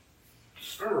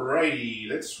Alrighty,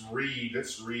 let's read.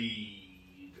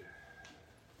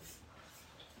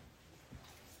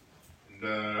 And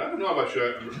I don't know about you,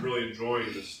 I'm really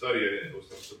enjoying this study. I'm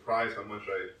surprised how much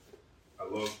I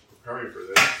love preparing for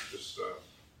this. Just,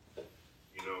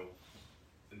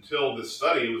 until this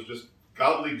study, it was just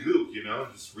gobbledygook,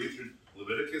 just read through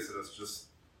Leviticus and it's just,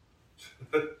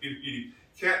 you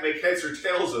can't make heads or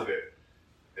tails of it.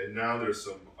 And now there's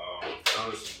some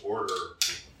order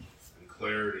and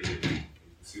clarity, and you can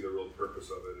see the real purpose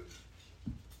of it.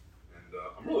 And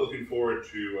I'm really looking forward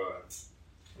to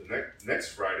the next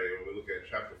Friday when we look at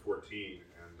chapter 14,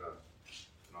 and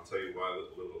I'll tell you why a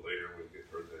little bit later when we get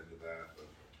toward the end of that. But,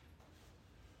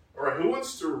 all right, who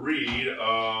wants to read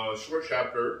a short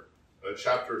chapter,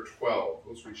 chapter 12?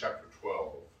 Let's read chapter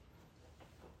 12.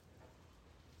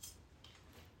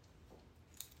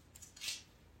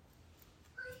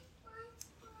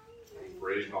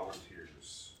 Brave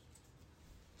volunteers.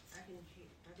 I can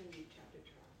read chapter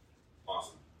 12.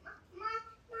 Awesome.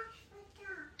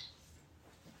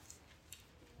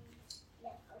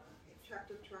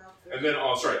 Chapter 12. And then,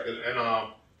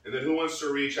 and then who wants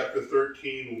to read chapter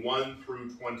 13, 1 through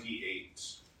 28?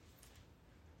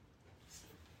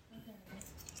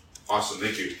 Awesome,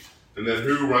 thank you. And then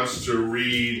who wants to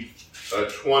read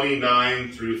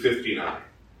 29 through 59?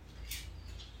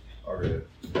 I'll read it.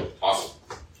 Awesome,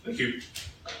 thank you.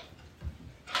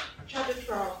 Chapter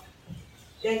 12.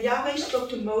 Then Yahweh spoke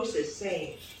to Moses,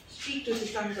 saying, Speak to the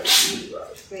sons of Israel,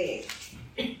 saying,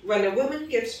 When a woman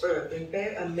gives birth and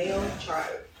bear a male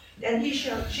child, then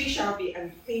she shall be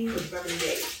unclean for 7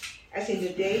 days. As in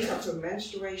the days of her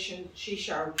menstruation, she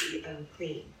shall be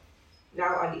unclean.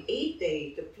 Now on the 8th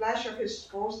day, the flesh of his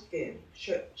foreskin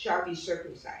shall be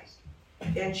circumcised.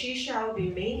 Then she shall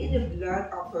remain in the blood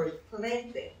of her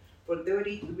cleansing for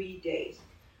 33 days.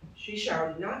 She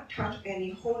shall not touch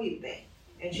any holy thing,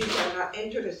 and she shall not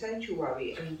enter the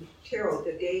sanctuary until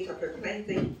the days of her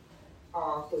cleansing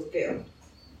are fulfilled.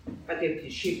 But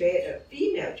if she bear a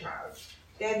female child,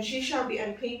 then she shall be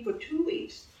unclean for 2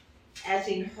 weeks. As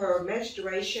in her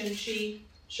menstruation, she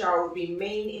shall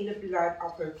remain in the blood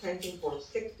of her cleansing for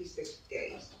 66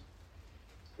 days.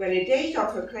 When the days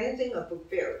of her cleansing are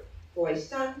fulfilled, for a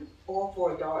son or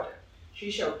for a daughter, she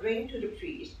shall bring to the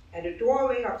priest at the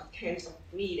doorway of the tent of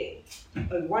meeting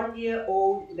a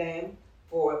 1-year-old lamb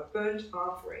for a burnt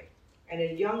offering, and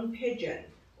a young pigeon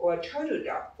or a turtle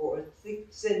dove for a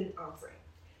sin offering.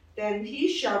 Then he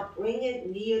shall bring it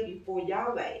near before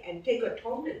Yahweh and take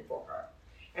atonement for her,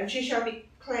 and she shall be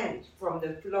cleansed from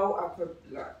the flow of her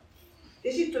blood.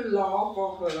 This is the law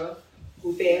for her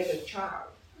who bears a child,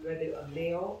 whether a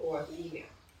male or a female.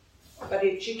 But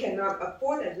if she cannot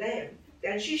afford a lamb,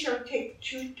 then she shall take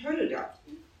 2 turtle doves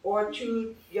or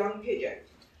 2 young pigeons,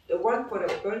 the one for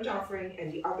the burnt offering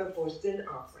and the other for sin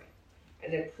offering.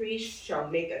 And the priest shall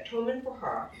make atonement for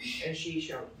her, and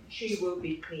she will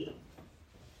be clean.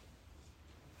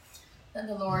 Then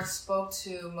the Lord spoke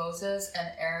to Moses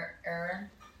and Aaron,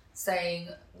 saying,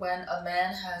 When a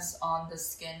man has on the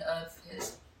skin of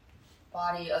his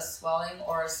body a swelling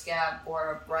or a scab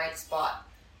or a bright spot,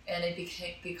 and it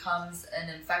becomes an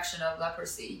infection of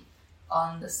leprosy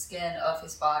on the skin of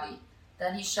his body,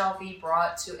 then he shall be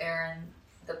brought to Aaron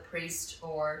the priest,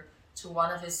 or to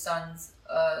one of his sons,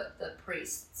 the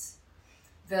priests.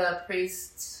 The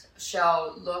priest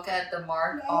shall look at the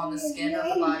mark on the skin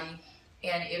of the body,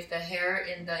 and if the hair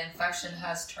in the infection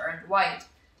has turned white,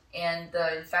 and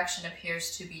the infection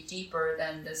appears to be deeper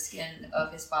than the skin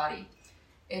of his body,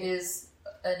 it is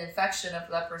an infection of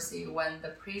leprosy. When the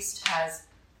priest has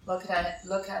looked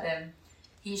at him,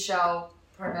 he shall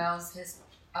pronounce his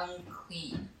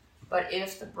unclean. But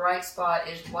if the bright spot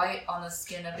is white on the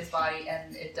skin of his body,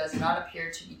 and it does not appear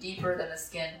to be deeper than the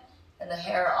skin, and the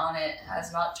hair on it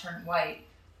has not turned white,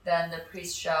 then the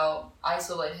priest shall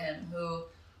isolate him who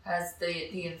has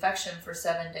the infection for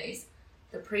 7 days.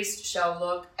 The priest shall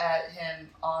look at him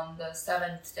on the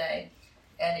 7th day,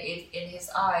 and if in his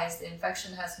eyes the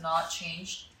infection has not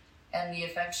changed, and the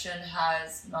infection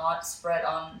has not spread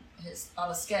on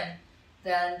the skin,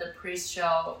 then the priest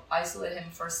shall isolate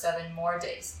him for 7 more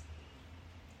days.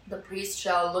 The priest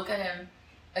shall look at him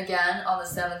again on the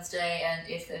 7th day, and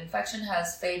if the infection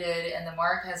has faded and the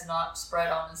mark has not spread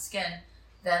on the skin,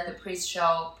 then the priest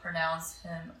shall pronounce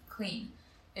him clean.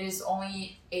 It is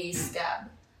only a scab,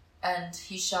 and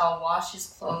he shall wash his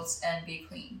clothes and be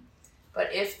clean.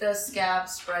 But if the scab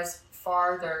spreads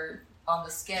farther on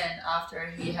the skin after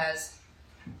he has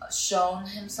shown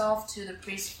himself to the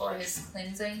priest for his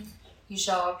cleansing, he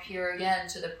shall appear again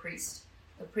to the priest.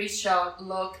 The priest shall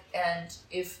look, and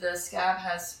if the scab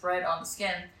has spread on the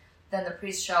skin, then the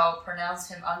priest shall pronounce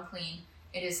him unclean,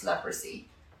 it is leprosy.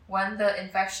 When the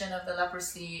infection of the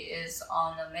leprosy is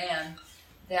on a man,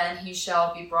 then he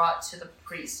shall be brought to the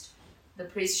priest. The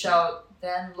priest shall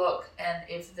then look, and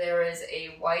if there is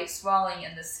a white swelling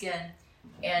in the skin,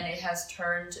 and it has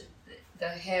turned the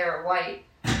hair white,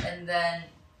 and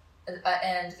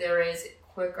there is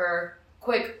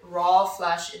quick raw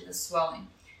flesh in the swelling,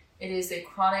 it is a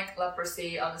chronic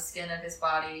leprosy on the skin of his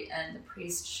body, and the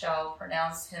priest shall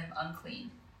pronounce him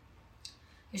unclean.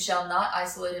 He shall not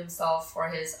isolate himself, for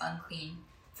he is unclean.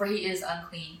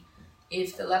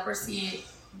 If the leprosy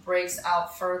breaks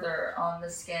out further on the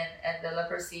skin, and the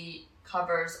leprosy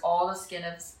covers all the skin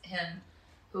of him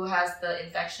who has the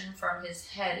infection from his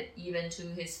head even to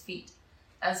his feet,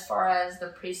 as far as the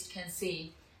priest can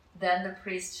see, then the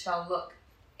priest shall look,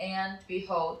 and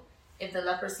behold, if the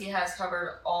leprosy has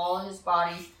covered all his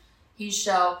body, he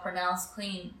shall pronounce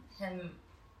clean him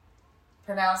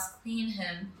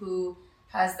who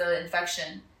has the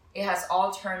infection. It has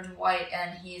all turned white,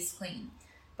 and he is clean.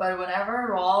 But whenever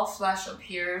raw flesh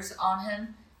appears on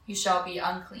him, he shall be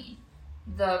unclean.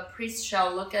 The priest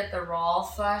shall look at the raw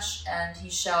flesh, and he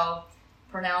shall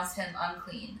pronounce him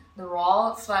unclean. The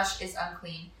raw flesh is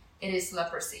unclean, it is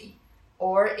leprosy.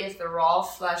 Or if the raw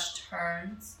flesh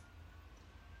turns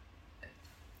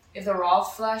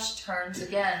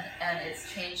again, and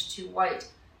it's changed to white,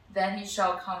 then he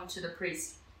shall come to the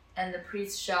priest, and the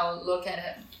priest shall look at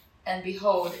him. And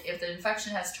behold, if the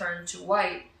infection has turned to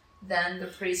white, then the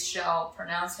priest shall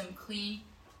pronounce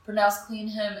clean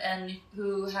him, and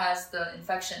who has the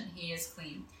infection, he is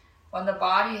clean. When the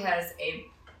body has a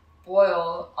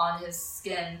boil on his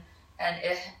skin, and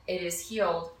it is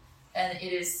healed, and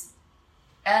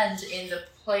in the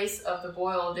place of the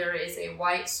boil there is a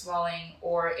white swelling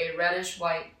or a reddish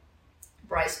white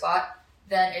bright spot,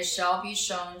 then it shall be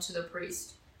shown to the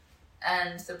priest.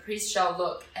 And the priest shall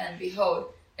look, and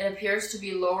behold, it appears to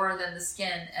be lower than the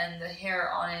skin, and the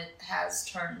hair on it has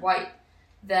turned white.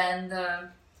 Then the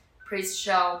priest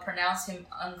shall pronounce him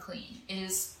unclean. It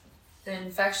is the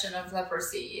infection of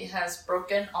leprosy. It has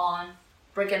broken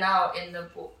out in the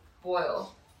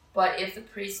boil. But if the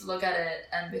priest look at it,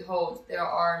 and behold, there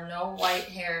are no white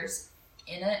hairs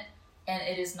in it, and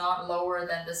it is not lower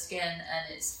than the skin,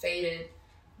 and is faded,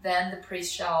 then the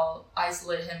priest shall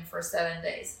isolate him for 7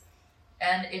 days.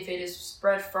 And if it is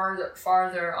spread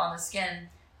farther on the skin,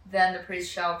 then the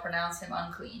priest shall pronounce him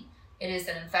unclean. It is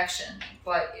an infection.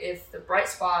 But if the bright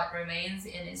spot remains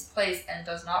in its place and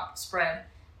does not spread,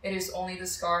 it is only the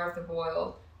scar of the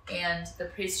boil, and the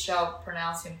priest shall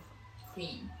pronounce him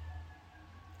clean.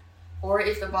 Or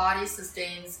if the body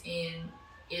sustains in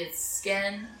its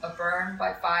skin a burn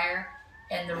by fire,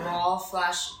 and the raw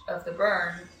flesh of the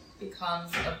burn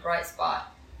becomes a bright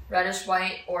spot, reddish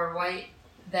white or white,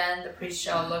 then the priest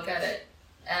shall look at it.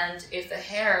 And if the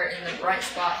hair in the bright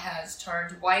spot has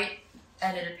turned white,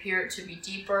 and it appeared to be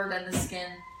deeper than the skin,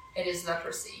 it is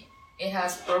leprosy. It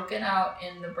has broken out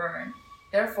in the burn.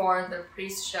 Therefore the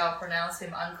priest shall pronounce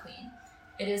him unclean.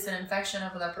 It is an infection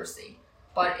of leprosy.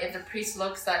 But if the priest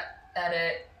looks at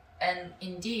it, and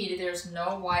indeed there's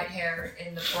no white hair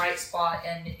in the bright spot,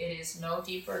 and it is no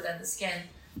deeper than the skin,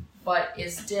 but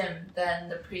is dim, then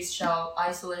the priest shall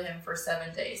isolate him for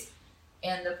 7 days.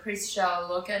 And the priest shall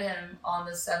look at him on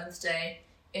the 7th day.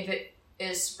 If it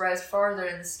is spread farther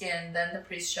in the skin, then the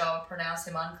priest shall pronounce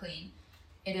him unclean.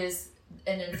 It is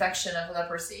an infection of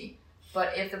leprosy.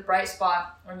 But if the bright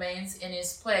spot remains in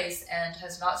its place and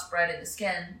has not spread in the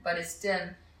skin, but is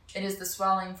dim, it is the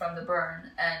swelling from the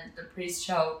burn, and the priest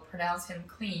shall pronounce him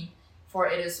clean, for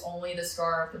it is only the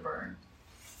scar of the burn.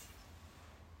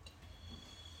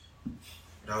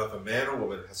 Now if a man or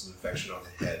woman has an infection on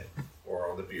the head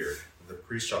or on the beard, the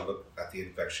priest shall look at the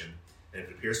infection, and if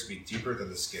it appears to be deeper than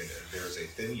the skin, and there is a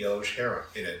thin yellowish hair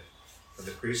in it, then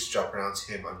the priest shall pronounce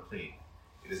him unclean.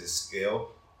 It is a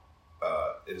scale.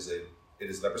 It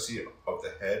is leprosy of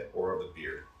the head or of the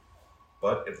beard.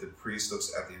 But if the priest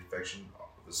looks at the infection of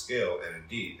the scale, and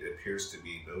indeed it appears to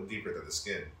be no deeper than the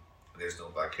skin, and there is no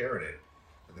black hair in it,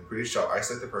 then the priest shall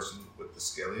isolate the person with the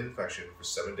scaly infection for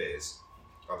 7 days.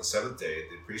 On the 7th day,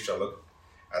 the priest shall look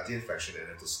at the infection,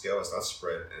 and if the scale has not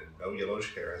spread, and no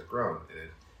yellowish hair has grown in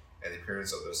it, and the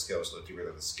appearance of the scale is no deeper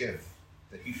than the skin,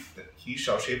 then he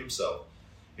shall shave himself.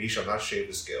 He shall not shave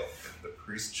the scale, and the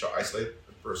priest shall isolate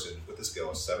the person with the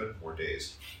scale 7 more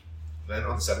days. Then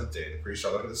on the 7th day, the priest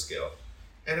shall look at the scale,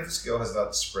 and if the scale has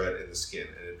not spread in the skin,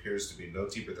 and it appears to be no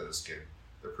deeper than the skin,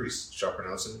 the priest shall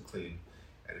pronounce him clean,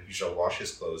 and he shall wash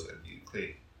his clothes and be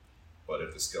clean. But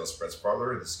if the scale spreads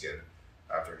farther in the skin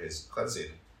after his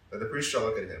cleansing, then the priest shall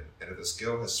look at him, and if the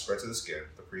scale has spread to the skin,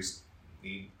 the priest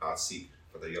need not seek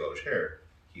for the yellowish hair,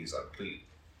 he is unclean.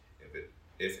 If it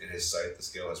If in his sight the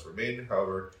scale has remained,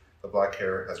 however, the black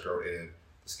hair has grown in it,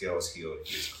 the scale is healed,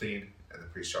 he is clean, and the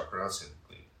priest shall pronounce him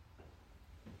clean.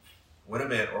 When a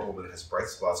man or woman has bright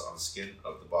spots on the skin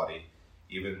of the body,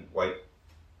 even white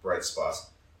bright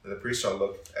spots, then the priest shall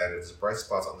look, and if the bright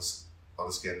spots on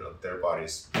the skin of their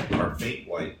bodies are faint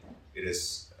white, it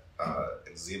is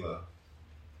eczema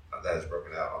that is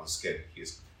broken out on the skin. He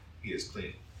is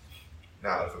clean.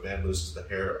 Now, if a man loses the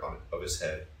hair of his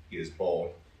head, he is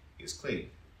bald, he is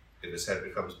clean. If his head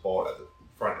becomes bald at the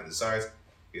front and the sides,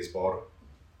 he is bald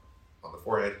on the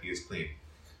forehead, he is clean.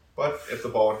 But if the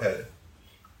bald head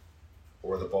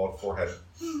or the bald forehead,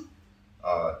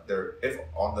 if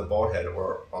on the bald head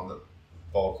or on the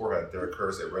bald forehead there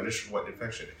occurs a reddish white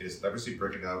infection, it is leprosy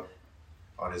breaking out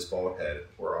on his bald head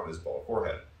or on his bald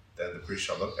forehead. Then the priest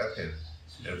shall look at him,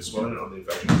 and if the swelling on the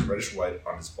infection is reddish white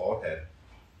on his bald head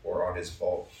or on his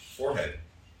bald forehead,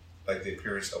 like the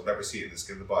appearance of leprosy in the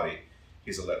skin of the body,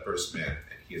 he is a leprous man,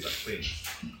 and he is unclean.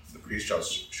 The priest shall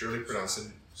surely pronounce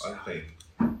him unclean.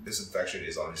 This infection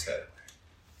is on his head.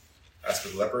 As for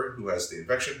the leper who has the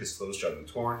infection, his clothes shall be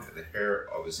torn, and the hair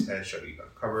of his head shall be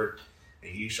uncovered,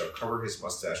 and he shall cover his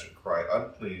mustache and cry,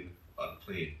 unclean,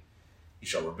 unclean. He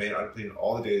shall remain unclean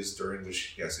all the days during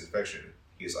which he has the infection.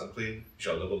 He is unclean, he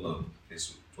shall live alone.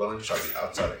 His dwelling shall be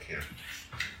outside the camp.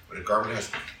 When a garment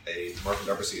has a mark of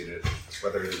leprosy in it,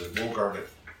 whether it is a wool garment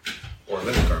or a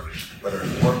linen garment, whether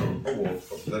in warp or wool,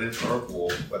 of linen or of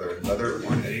wool, whether in leather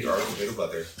or in any article made of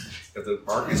leather, if the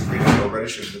mark is green or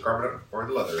reddish in the garment or in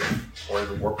the leather, or in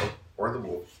the warp or in the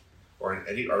wool, or in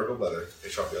any article of leather,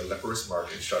 it shall be a leprous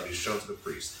mark and shall be shown to the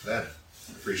priest. Then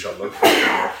the priest shall look at the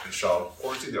mark and shall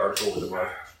quarantine the article with the mark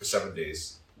for 7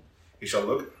 days. He shall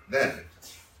then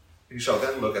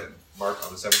look at the mark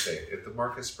on the 7th day. If the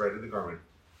mark has spread in the garment,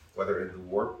 whether in the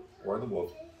warp or in the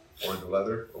wool, or in the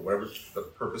leather, or whatever the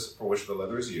purpose for which the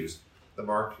leather is used, the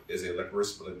mark is a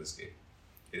leprous malignancy.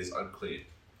 It is unclean.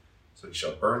 So he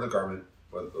shall burn the garment,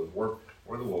 whether the warp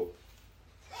or the wool,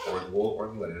 or in the wool or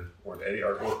in the linen, or in any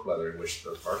article of leather in which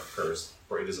the mark occurs,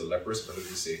 for it is a leprous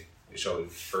malignancy. It shall be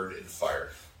burned in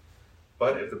fire.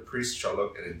 But if the priest shall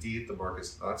look, and indeed the mark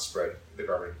is not spread in the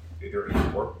garment, either in the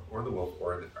warp or in the wool,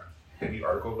 or in any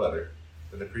article of leather,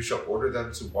 then the priest shall order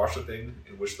them to wash the thing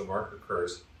in which the mark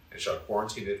occurs, and shall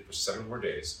quarantine it for 7 more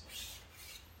days.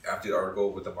 After the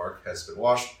article with the mark has been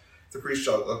washed, the priest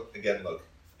shall look, and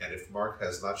if the mark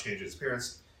has not changed its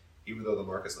appearance, even though the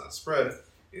mark is not spread,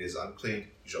 it is unclean,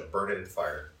 you shall burn it in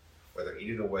fire, whether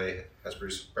eaten away has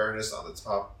produced barrenness on the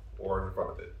top or in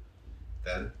front of it.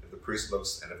 Then, if the priest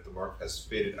looks, and if the mark has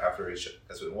faded after it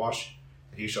has been washed,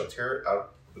 then he shall tear it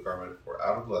out of the garment or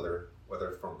out of the leather,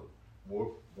 whether from the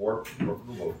warp or from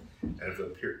the wool, and if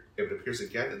it appears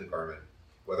again in the garment,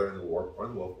 whether in the warp or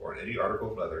in the wool, or in any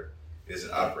article of leather, it is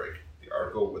an outbreak. The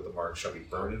article with the mark shall be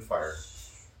burned in fire.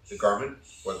 The garment,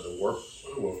 whether the warp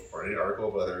or the wool, or any article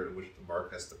of leather in which the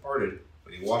mark has departed,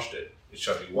 when he washed it, it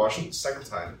shall be washed the second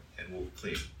time and will be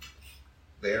clean.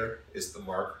 There is the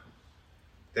mark.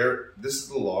 This is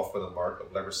the law for the mark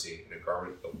of leprosy in a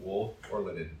garment of wool or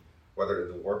linen, whether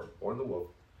in the warp or in the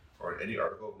wool, or in any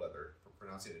article of leather, for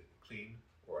pronouncing it clean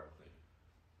or unclean.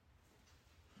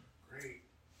 Great.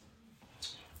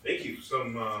 Thank you.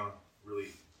 Some really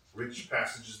rich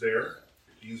passages there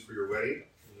to use for your wedding.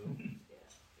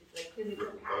 It's like clinical.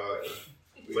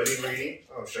 Wedding reading.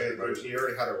 Oh, shit. We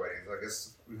already had our wedding, so I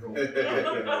guess we don't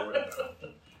know.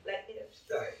 Let it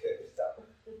start.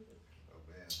 Oh,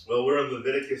 man. Well, we're in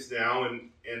Leviticus now, and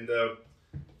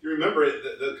you remember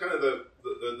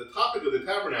the topic of the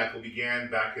tabernacle began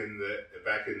back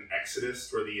in Exodus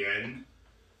toward the end,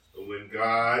 when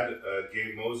God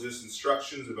gave Moses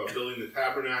instructions about building the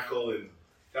tabernacle in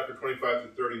chapter 25 to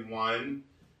 31,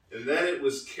 and then it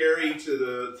was carried to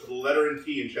the letter and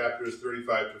T in chapters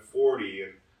 35 to 40,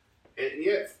 and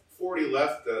yet 40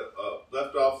 left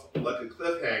off like a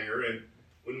cliffhanger. And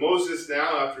when Moses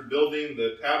now, after building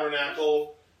the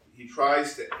tabernacle, he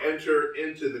tries to enter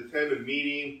into the tent of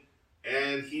meeting,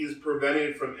 and he's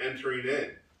prevented from entering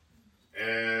in.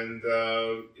 And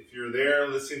if you're there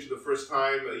listening to the first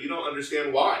time, you don't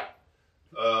understand why.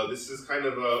 This is kind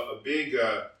of a big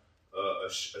a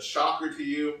shocker to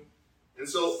you. And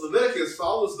so Leviticus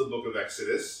follows the book of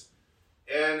Exodus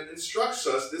and instructs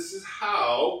us this is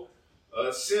how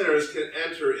sinners can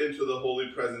enter into the holy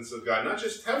presence of God, not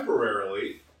just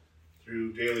temporarily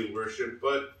through daily worship,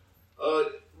 but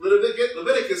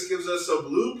Leviticus gives us a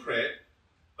blueprint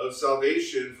of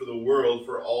salvation for the world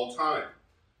for all time.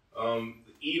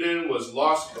 Eden was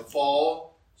lost in the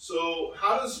fall. So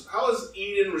how is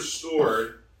Eden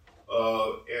restored?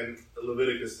 And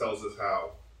Leviticus tells us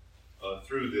how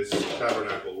through this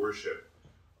tabernacle worship.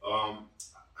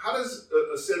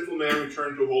 a sinful man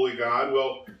return to a holy God?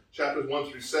 Well, chapters 1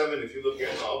 through 7, if you look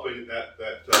at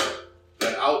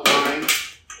that outline,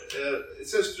 it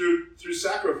says through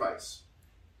sacrifice.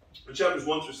 In chapters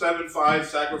 1 through 7, 5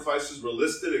 sacrifices were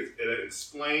listed and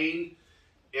explained,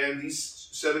 and these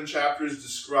 7 chapters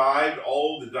described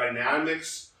all the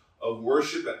dynamics of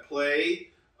worship at play.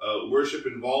 Worship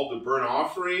involved a burnt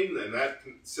offering, and that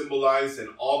symbolized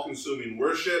an all-consuming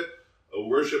worship. A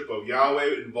worship of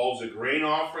Yahweh involves a grain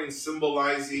offering,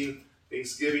 symbolizing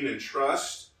thanksgiving and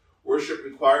trust. Worship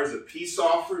requires a peace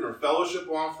offering or fellowship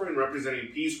offering, representing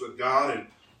peace with God and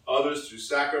others through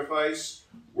sacrifice.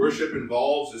 Worship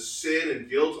involves a sin and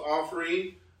guilt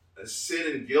offering. A sin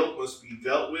and guilt must be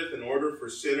dealt with in order for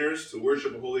sinners to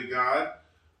worship a holy God.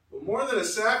 But more than a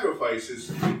sacrifice is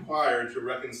required to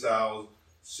reconcile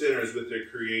sinners with their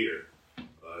Creator.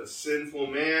 A sinful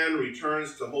man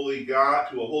returns to a holy God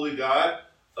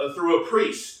through a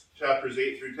priest, chapters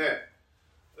 8 through 10.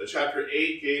 Chapter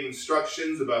 8 gave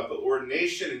instructions about the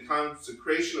ordination and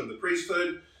consecration of the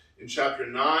priesthood. In chapter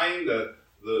 9,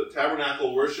 the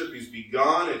tabernacle worship is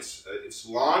begun. It's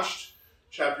launched.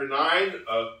 Chapter 9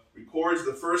 records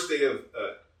the first day of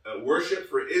worship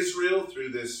for Israel through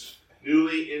this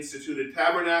newly instituted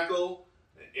tabernacle.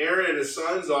 Aaron and his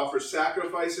sons offer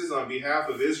sacrifices on behalf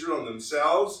of Israel and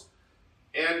themselves.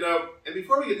 And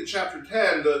before we get to chapter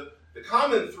 10, the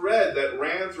common thread that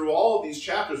ran through all of these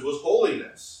chapters was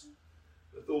holiness.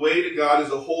 That the way to God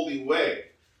is a holy way.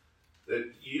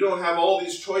 That you don't have all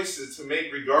these choices to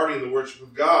make regarding the worship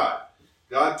of God.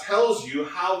 God tells you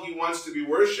how He wants to be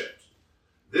worshipped.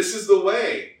 This is the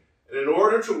way. And in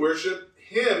order to worship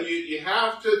Him, you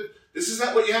have to, this is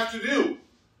not what you have to do.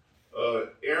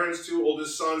 Aaron's 2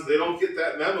 oldest sons, they don't get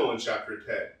that memo in chapter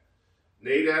 10.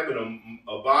 Nadab and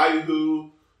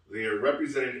Abihu, they are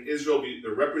representing Israel.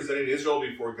 They're representing Israel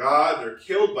before God. They're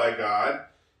killed by God,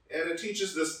 and it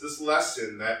teaches this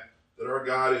lesson that our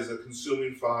God is a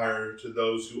consuming fire to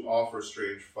those who offer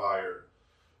strange fire.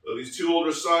 These 2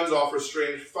 older sons offer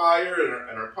strange fire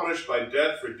and are punished by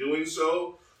death for doing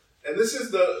so. And this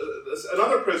is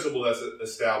another principle that's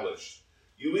established.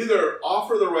 You either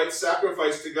offer the right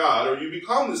sacrifice to God or you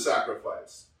become the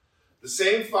sacrifice. The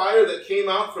same fire that came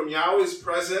out from Yahweh's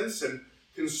presence and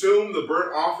consumed the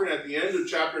burnt offering at the end of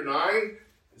chapter 9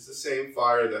 is the same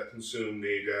fire that consumed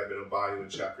Nadab and Abihu in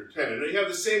chapter 10. And you have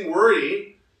the same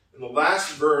wording in the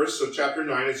last verse of chapter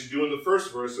 9 as you do in the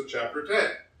first verse of chapter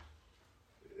 10.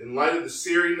 In light of the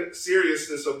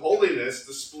seriousness of holiness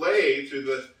displayed through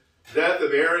the death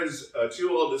of Aaron's 2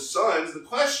 oldest sons, the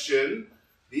question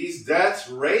these deaths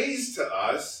raise to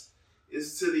us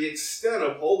is to the extent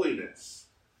of holiness.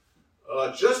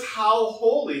 Just how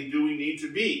holy do we need to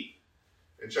be?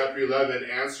 And chapter 11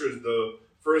 answers the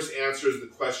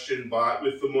question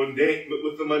with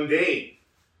the mundane.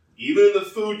 Even in the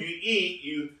food you eat,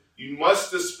 you must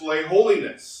display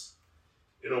holiness.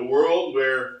 In a world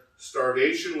where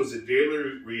starvation was a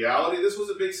daily reality, this was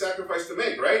a big sacrifice to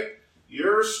make, right?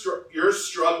 You're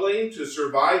struggling to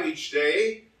survive each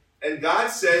day, and God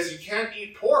says you can't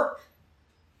eat pork.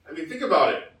 I mean, think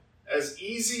about it. As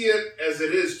easy as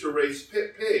it is to raise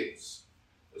pigs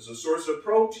as a source of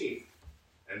protein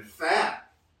and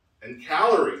fat and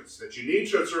calories that you need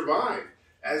to survive,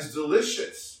 as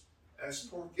delicious as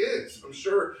pork is. I'm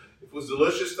sure if it was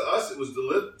delicious to us, it was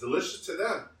delicious to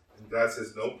them. And God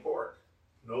says no pork,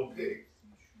 no pig.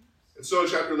 And so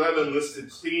chapter 11 listed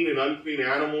clean and unclean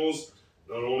animals.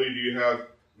 Not only do you have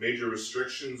major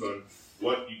restrictions on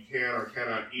what you can or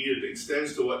cannot eat, it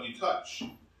extends to what you touch.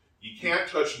 You can't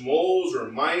touch moles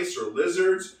or mice or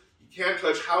lizards. You can't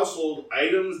touch household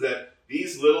items that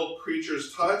these little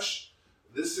creatures touch.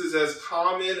 This is as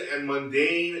common and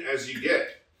mundane as you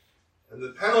get. And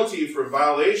the penalty for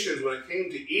violations when it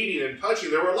came to eating and touching,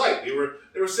 they were light. They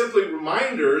were simply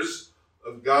reminders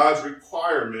of God's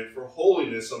requirement for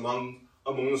holiness among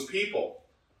His people.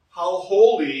 How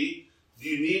holy do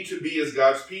you need to be as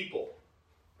God's people?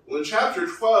 Well, in chapter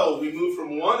 12, we move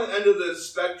from one end of the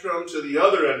spectrum to the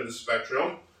other end of the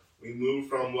spectrum. We move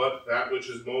from that which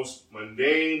is most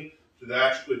mundane to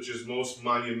that which is most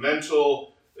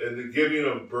monumental in the giving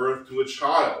of birth to a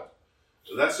child.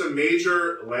 So that's a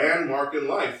major landmark in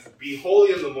life. Be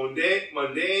holy in the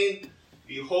mundane,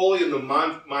 be holy in the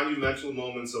monumental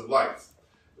moments of life.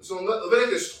 So in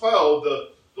Leviticus 12, the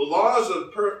laws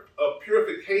of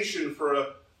purification for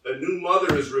a new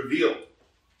mother is revealed.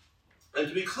 And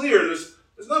to be clear, there's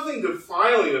nothing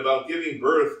defiling about giving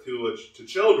birth to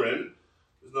children.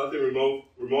 There's nothing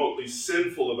remotely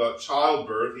sinful about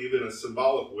childbirth, even in a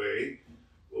symbolic way.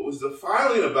 What was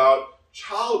defiling about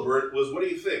childbirth was, what do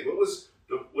you think?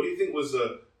 What do you think was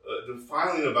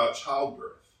defiling about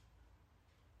childbirth?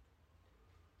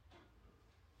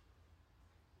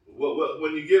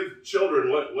 when you give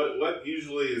children, what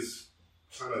usually is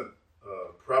kind of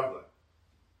prevalent?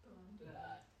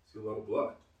 See a lot of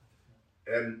blood.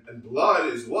 And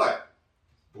blood is what?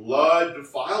 Blood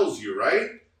defiles you, right?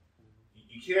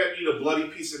 You can't eat a bloody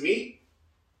piece of meat.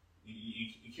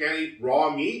 You can't eat raw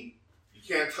meat. You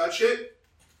can't touch it.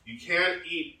 You can't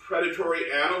eat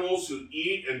predatory animals who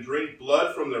eat and drink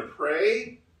blood from their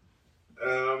prey.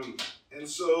 And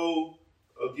so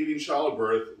giving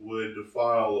childbirth would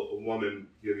defile a woman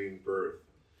giving birth.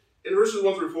 In verses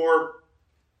 1 through 4,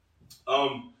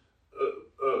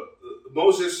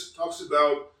 Moses talks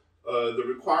about the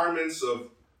requirements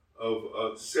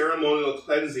of ceremonial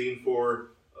cleansing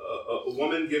for a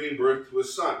woman giving birth to a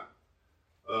son.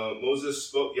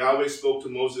 Yahweh spoke to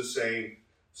Moses saying,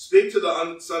 "Speak to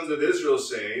the sons of Israel,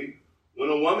 saying, when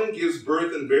a woman gives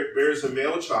birth and bears a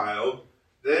male child,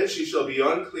 then she shall be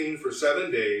unclean for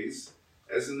 7 days.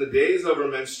 As in the days of her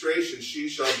menstruation, she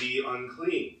shall be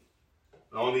unclean.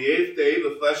 Now on the 8th day,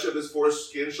 the flesh of his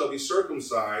foreskin shall be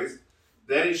circumcised.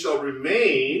 Then he shall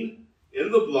remain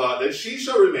in the blood. Then she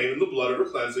shall remain in the blood of her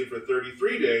cleansing for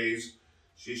 33 days.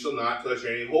 She shall not touch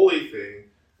any holy thing,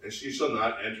 and she shall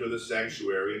not enter the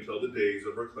sanctuary until the days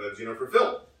of her cleansing are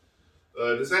fulfilled."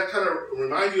 Does that kind of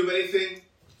remind you of anything?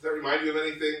 Does that remind you of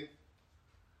anything?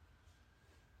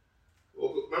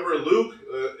 Well, remember Luke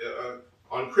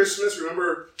on Christmas?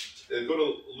 Remember, go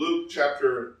to Luke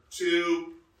chapter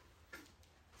 2,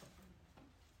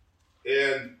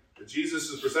 and Jesus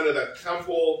is presented at the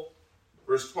temple,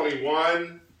 verse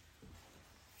 21.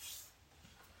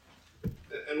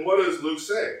 And what does Luke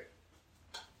say?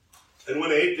 "And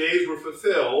when 8 days were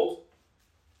fulfilled,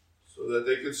 so that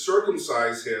they could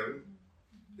circumcise him,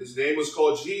 his name was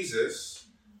called Jesus,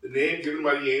 the name given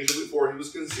by the angel before he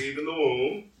was conceived in the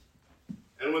womb.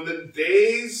 And when the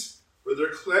days for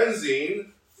their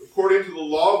cleansing, according to the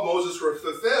law of Moses, were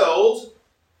fulfilled,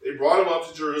 they brought him up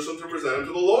to Jerusalem to present him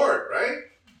to the Lord," right?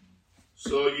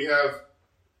 So you have,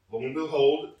 lo and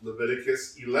behold,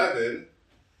 Leviticus 11,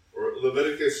 or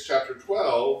Leviticus chapter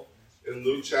 12, and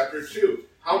Luke chapter 2.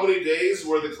 How many days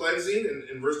were the cleansing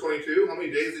in verse 22? How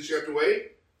many days did she have to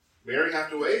wait? Mary have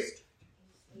to wait?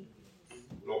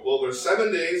 Well, there's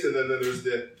 7 days, and then there's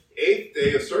the 8th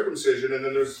day of circumcision, and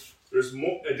then there's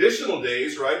more additional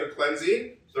days, right, of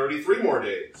cleansing, 33 more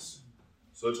days.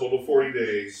 So a total of 40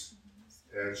 days,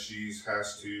 and she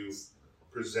has to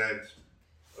present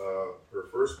her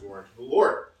firstborn to the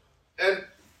Lord. And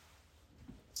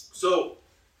so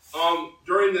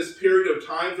during this period of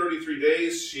time, 33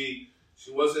 days, she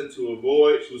wasn't to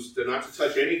avoid, she was not to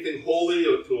touch anything holy,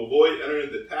 or to avoid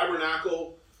entering the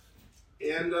tabernacle.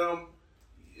 And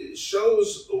it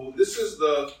shows this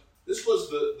was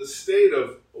the state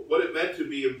of what it meant to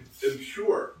be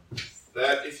impure.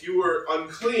 That if you were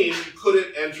unclean, you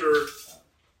couldn't enter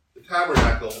the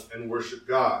tabernacle and worship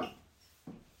God.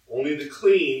 Only the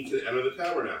clean could enter the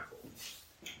tabernacle.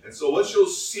 And so what you'll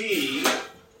see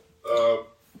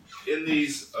in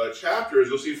these chapters,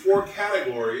 you'll see 4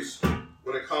 categories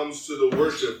when it comes to the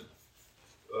worship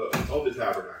of the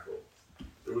tabernacle.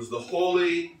 There was the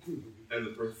holy and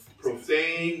the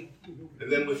profane,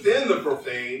 and then within the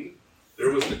profane,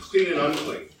 there was the clean and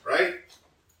unclean, right?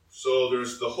 So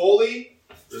there's the holy,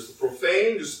 there's the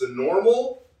profane, just the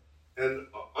normal, and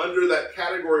under that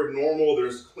category of normal,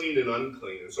 there's clean and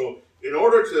unclean. And so in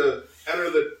order to enter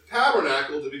the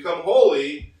tabernacle, to become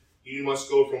holy, you must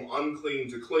go from unclean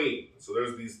to clean. So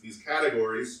there's these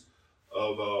categories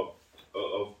of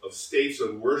states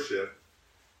of worship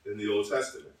in the Old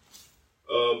Testament.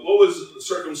 What was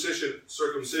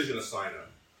circumcision a sign of?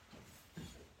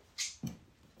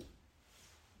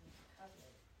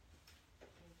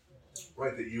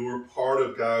 Right, that you were part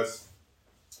of God's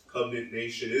covenant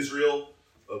nation, Israel.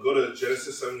 Go to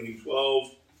Genesis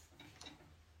 17:12.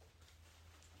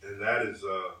 And that is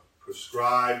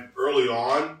prescribed early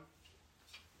on.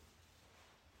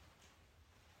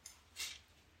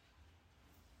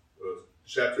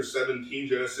 Chapter 17,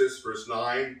 Genesis, verse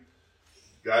 9.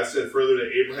 God said further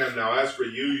to Abraham, "Now as for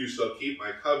you, you shall keep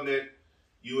my covenant,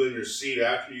 you and your seed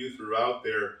after you throughout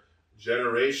their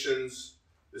generations.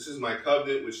 This is my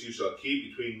covenant which you shall keep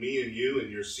between me and you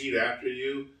and your seed after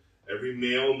you. Every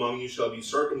male among you shall be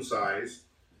circumcised,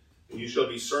 and you shall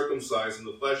be circumcised in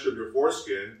the flesh of your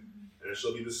foreskin, and it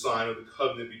shall be the sign of the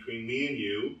covenant between me and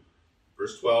you."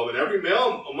 Verse 12, "And every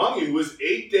male among you who is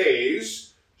 8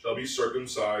 days shall be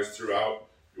circumcised throughout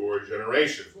your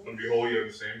generations." And behold, you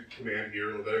have the same command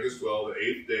here in Leviticus 12, the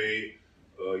 8th day,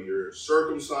 you're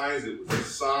circumcised. It was a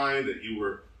sign that you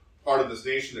were part of this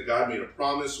nation that God made a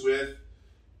promise with.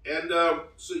 And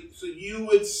so you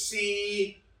would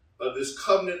see this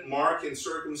covenant mark in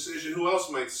circumcision. Who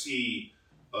else might see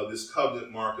this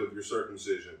covenant mark of your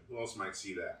circumcision? Who else might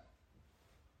see that?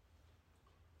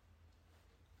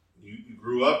 You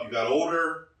grew up, you got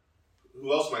older.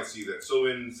 Who else might see that? So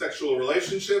in sexual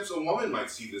relationships, a woman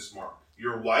might see this mark.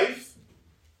 Your wife,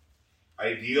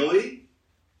 ideally.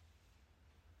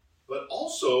 But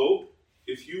also,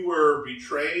 if you were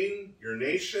betraying your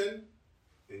nation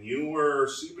and you were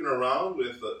sleeping around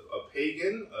with a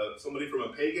pagan, somebody from a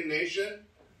pagan nation,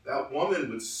 that woman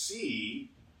would see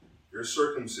your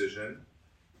circumcision,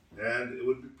 and it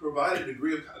would provide a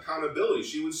degree of accountability.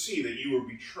 She would see that you were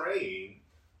betraying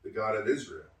the God of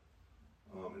Israel.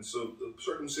 And so the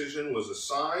circumcision was a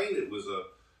sign. It was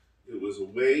a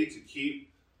way to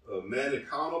keep men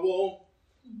accountable.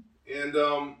 And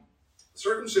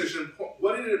circumcision,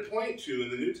 what did it point to in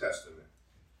the New Testament?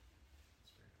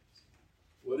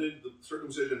 What did the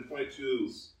circumcision point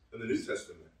to in the New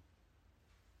Testament?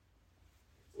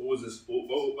 What was this? What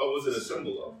was it a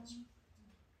symbol of?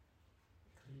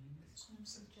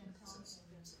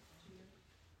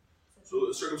 So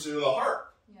the circumcision of the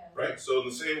heart, right? So in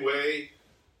the same way,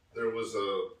 there was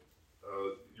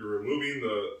you're removing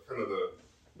the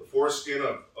foreskin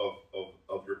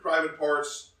of your private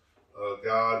parts.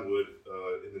 God would,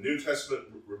 in the New Testament,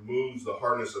 removes the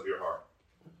hardness of your heart.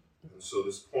 And so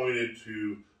this pointed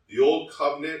to the old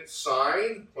covenant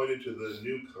sign, pointed to the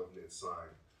new covenant sign.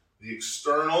 The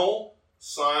external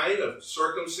sign of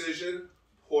circumcision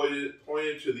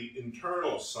pointed to the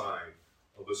internal sign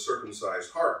of a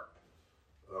circumcised heart.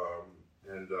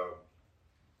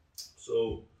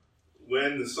 So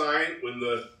when the sign, when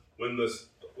the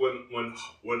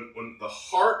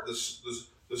heart,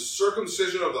 the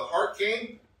circumcision of the heart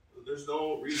came, there's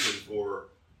no reason for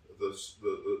the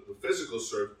physical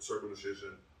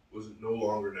circumcision was no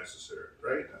longer necessary,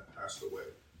 right? That passed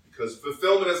away because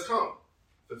fulfillment has come.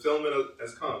 Fulfillment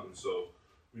has come, and so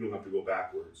we don't have to go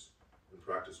backwards and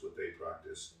practice what they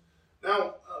practiced.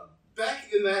 Now,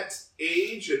 back in that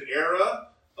age and era,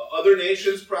 other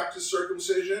nations practiced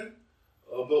circumcision,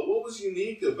 but what was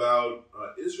unique about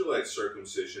Israelite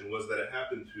circumcision was that it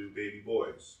happened to baby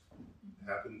boys. It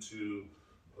happened to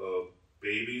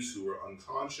babies who were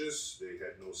unconscious. They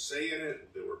had no say in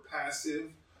it. They were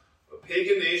passive.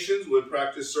 Pagan nations would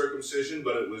practice circumcision,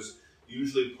 but it was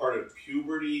usually part of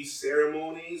puberty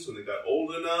ceremonies when they got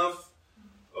old enough.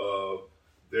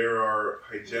 There are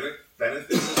hygienic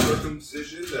benefits of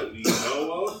circumcision that we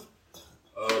know of.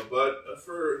 But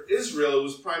for Israel, it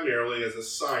was primarily as a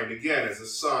sign, again, as a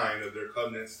sign of their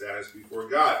covenant status before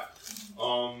God.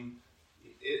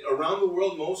 Around the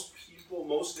world, most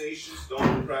nations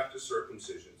don't practice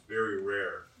circumcision. It's very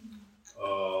rare.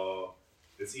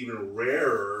 It's even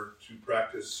rarer to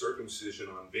practice circumcision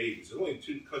on babies. There's only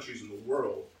 2 countries in the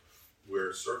world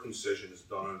where circumcision is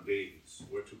done on babies.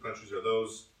 What 2 countries are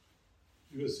those?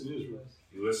 U.S. and Israel.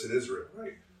 U.S. and Israel,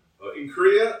 right. In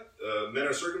Korea, men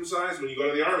are circumcised when you go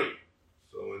to the army.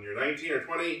 So when you're 19 or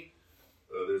 20,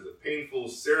 there's a painful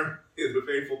ceremony, a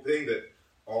painful thing that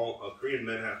all Korean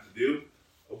men have to do.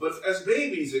 But as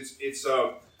babies, it's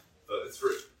only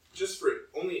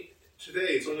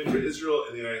for Israel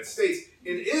and the United States.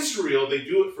 In Israel, they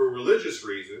do it for religious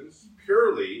reasons,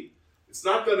 purely. It's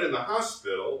not done in the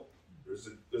hospital.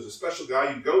 There's a special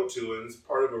guy you go to, and it's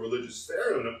part of a religious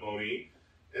ceremony.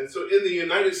 And so in the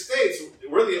United States,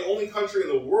 we're the only country in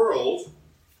the world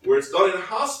where it's done in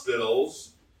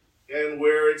hospitals and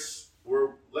where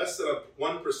less than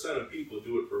 1% of people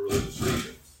do it for religious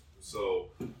reasons.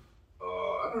 So,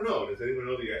 I don't know. Does anyone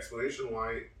know the explanation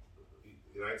why the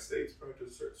United States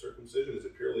practices circumcision? Is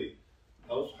it purely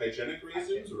health, hygienic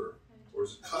reasons, or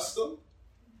is it custom?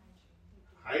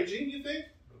 Hygiene, you think?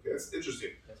 Okay, that's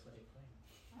interesting. That's what they claim.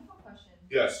 I have a question.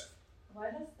 Yes.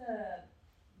 Why does the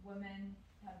woman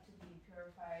have to be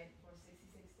purified for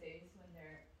 66 days when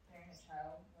they're bearing a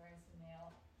child, whereas the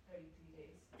male 33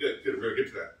 days? Good. We're going to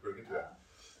get to that.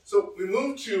 So we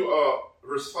move to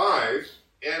verse 5,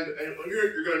 and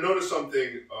you're going to notice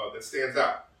something that stands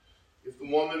out. If the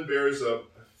woman bears a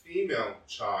female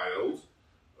child,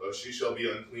 she shall be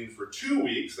unclean for 2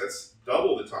 weeks. That's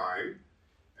double the time,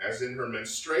 as in her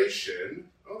menstruation.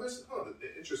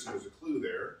 Interesting. There's a clue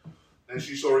there. And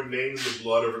she shall remain in the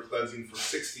blood of her cleansing for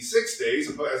 66 days,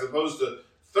 as opposed to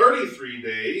 33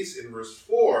 days in verse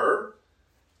 4.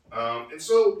 And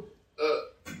so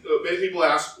many people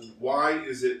ask, why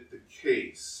is it the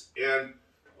case? And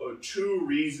 2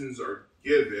 reasons are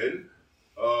given.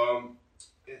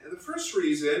 And the first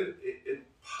reason, it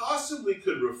possibly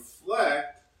could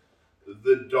reflect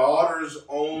the daughter's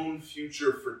own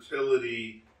future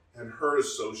fertility and her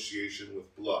association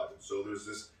with blood. So there's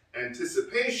this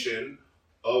anticipation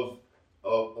of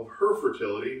her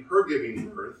fertility, her giving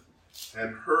birth,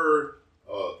 and her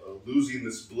losing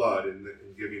this blood in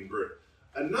giving birth.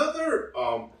 Another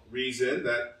reason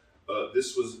that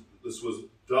this was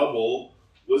double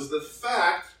was the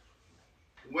fact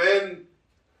when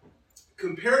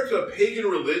compared to pagan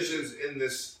religions in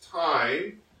this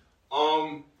time,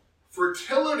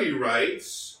 fertility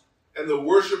rites and the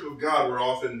worship of God were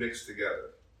often mixed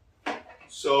together.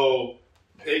 So,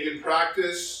 pagan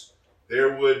practice,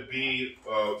 there would be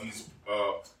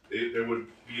there would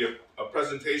be a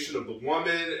presentation of the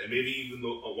woman and maybe even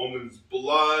a woman's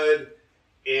blood,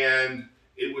 and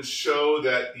it would show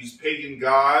that these pagan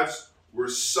gods were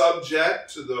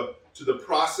subject to the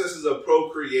processes of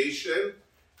procreation.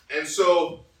 And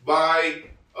so by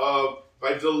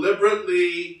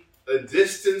deliberately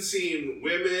distancing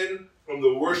women from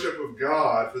the worship of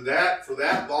God for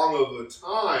that long of a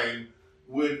time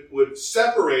would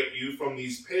separate you from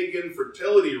these pagan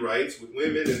fertility rites with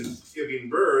women and giving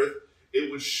birth.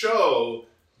 It would show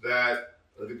that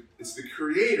it's the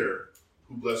Creator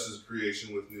who blesses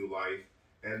creation with new life,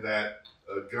 and that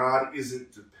God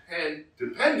isn't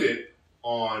dependent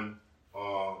on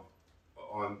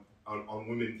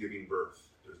women giving birth.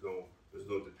 There's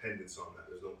no dependence on that.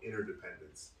 There's no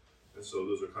interdependence. And so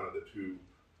those are kind of the two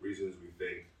reasons we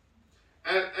think.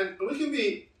 And we can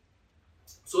be,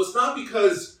 so it's not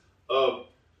because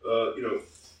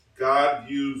God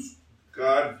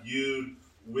viewed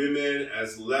women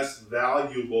as less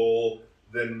valuable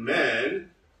than men,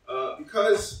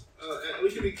 because and we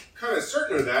can be kind of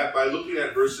certain of that by looking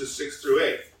at verses 6 through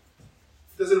 8.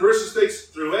 Because in verses 6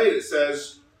 through 8 it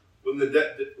says, when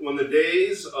the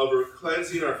days of her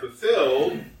cleansing are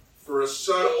fulfilled, for a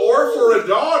son or for a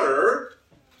daughter,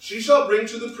 she shall bring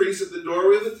to the priest at the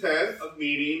doorway of the tent of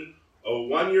meeting a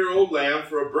 1-year-old lamb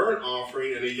for a burnt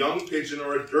offering and a young pigeon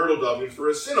or a turtle dove for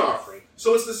a sin offering.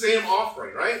 So it's the same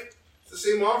offering, right? It's the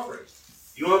same offering.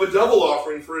 You don't have a double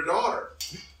offering for a daughter.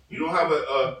 You don't have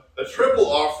a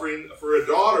triple offering for a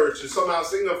daughter to somehow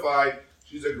signify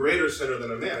she's a greater sinner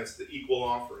than a man. It's the equal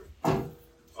offering.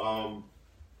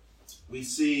 We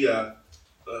see,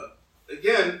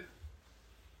 again,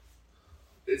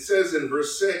 it says in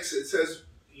verse 6, it says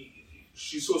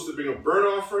she's supposed to bring a burnt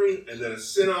offering and then a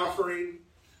sin offering.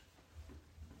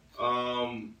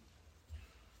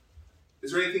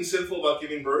 Is there anything sinful about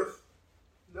giving birth?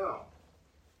 No.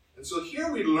 And so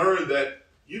here we learn that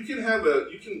you can have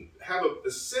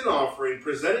a sin offering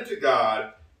presented to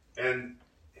God and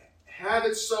have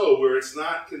it so where it's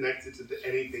not connected to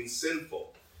anything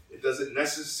sinful. It doesn't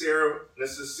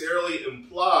necessarily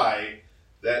imply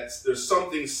that there's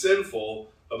something sinful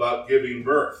about giving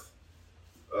birth.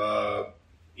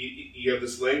 You have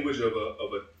this language of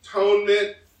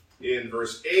atonement in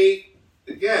verse 8.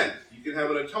 Again, you can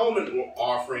have an atonement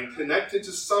offering connected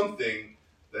to something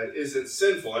that isn't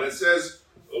sinful. And it says,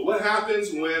 what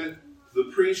happens when the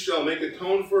priest shall make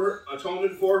atonement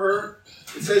for her?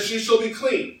 It says she shall be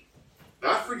clean,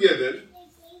 not forgiven.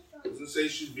 It doesn't say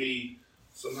she'd be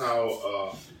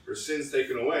somehow her sins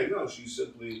taken away. No, she's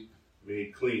simply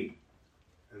made clean.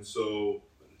 And so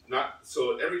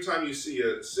every time you see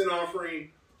a sin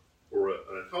offering or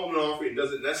an atonement offering, it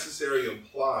doesn't necessarily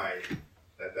imply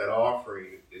that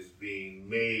offering is being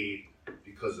made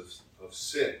because of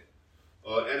sin.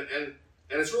 And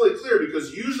it's really clear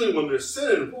because usually when there's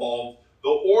sin involved, the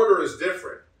order is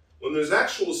different. When there's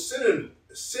actual sin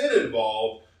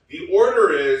involved, the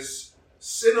order is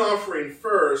sin offering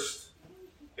first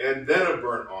and then a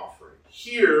burnt offering.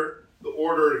 Here, the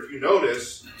order, if you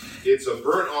notice, it's a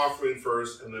burnt offering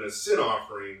first and then a sin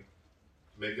offering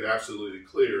to make it absolutely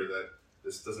clear that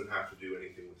this doesn't have to do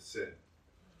anything with sin.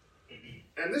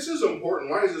 And this is important.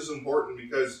 Why is this important?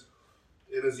 Because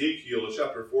in Ezekiel,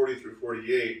 chapter 40 through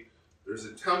 48, there's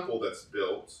a temple that's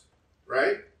built,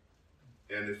 right?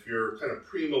 And if you're kind of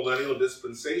premillennial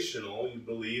dispensational, you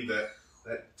believe that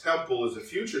that temple is a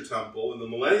future temple in the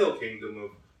millennial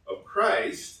kingdom of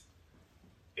Christ.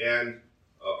 And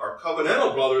our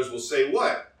covenantal brothers will say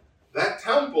what? That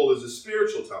temple is a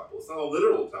spiritual temple. It's not a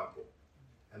literal temple.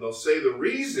 And they'll say the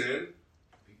reason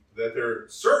that they're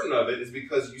certain of it is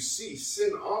because you see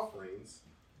sin offerings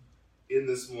in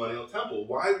this millennial temple.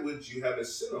 Why would you have a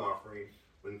sin offering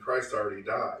when Christ already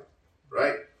died,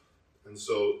 right? And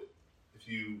so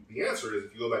the answer is,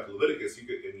 if you go back to Leviticus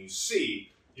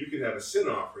you can have a sin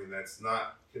offering that's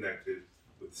not connected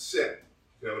with sin.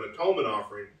 You can have an atonement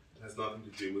offering that has nothing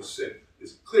to do with sin.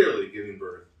 It's clearly giving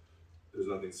birth. There's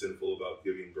nothing sinful about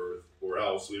giving birth, or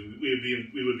else we would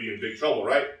be in big trouble,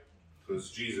 right? Because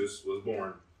Jesus was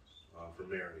born from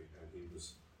Mary, and he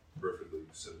was perfectly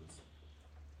sinless.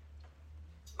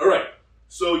 All right,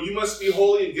 So you must be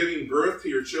holy in giving birth to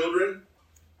your children.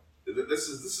 This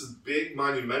is big,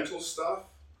 monumental stuff.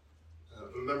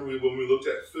 Remember when we looked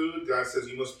at food, God says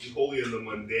you must be holy in the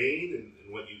mundane,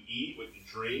 in what you eat, what you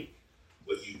drink,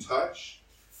 what you touch.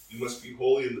 You must be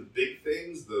holy in the big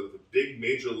things, the big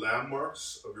major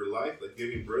landmarks of your life, like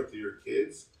giving birth to your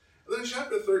kids. And then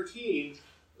chapter 13,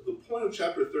 the point of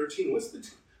chapter 13, what's the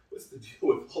deal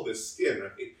with all this skin,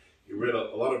 right? You read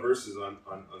a lot of verses on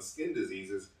skin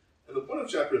diseases, and the point of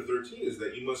chapter 13 is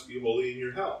that you must be holy in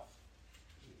your health.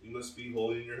 You must be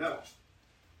holy in your health.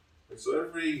 And so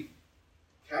every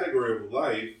category of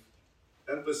life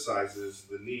emphasizes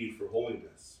the need for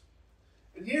holiness.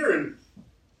 And here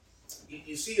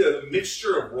you see a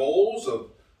mixture of roles of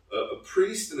a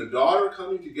priest and a daughter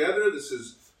coming together. This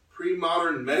is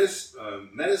pre-modern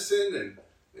medicine,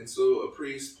 and so a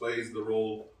priest plays the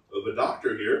role of a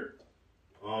doctor here.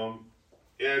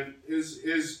 And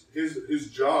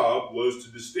his job was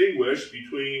to distinguish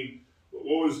between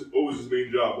what was his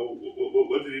main job?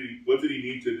 What did he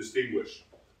need to distinguish?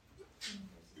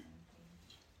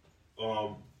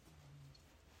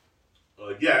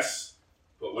 Yes,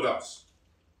 but what else?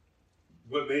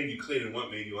 What made you clean and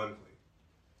what made you unclean?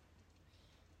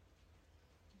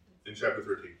 In chapter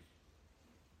 13.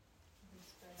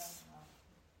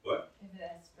 What? If it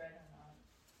has spread or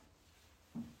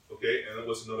not. Okay, and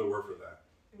what's another word for that?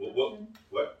 Eruption.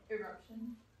 What?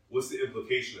 Eruption. What's the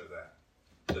implication of that?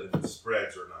 That if it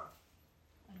spreads or not?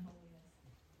 Unholiness.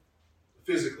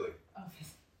 Physically. Oh,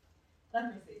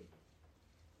 leprosy.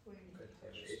 What do you mean?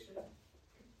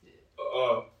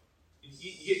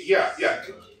 Yeah.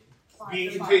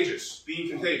 Being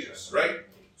contagious, right?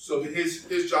 So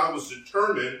his job was to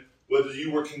determine whether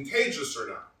you were contagious or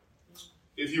not.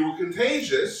 If you were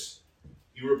contagious,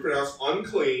 you were pronounced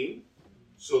unclean.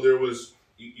 So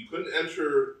you couldn't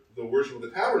enter the worship of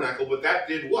the tabernacle, but that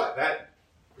did what? That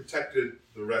protected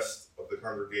the rest of the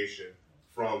congregation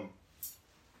from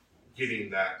getting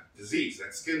that disease,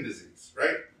 that skin disease,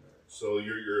 right? So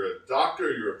you're a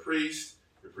doctor, you're a priest,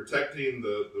 you're protecting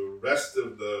the rest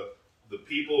of the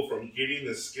people from getting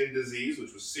the skin disease,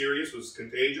 which was serious, was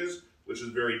contagious, which is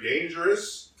very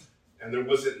dangerous, and there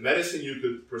wasn't medicine you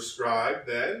could prescribe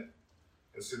then,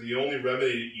 and so the only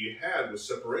remedy you had was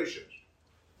separation.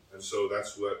 And so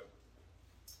that's what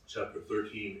chapter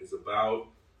 13 is about,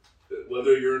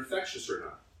 whether you're infectious or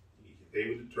not. They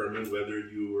would determine whether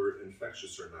you were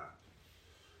infectious or not.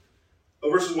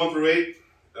 Verses 1 through 8,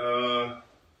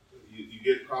 you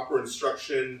get proper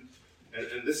instruction,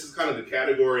 and this is kind of the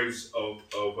categories of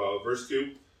verse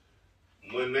 2.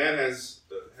 When man has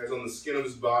on the skin of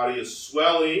his body a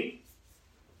swelling,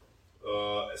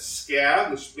 a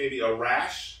scab, which may be a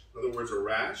rash, in other words, a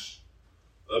rash,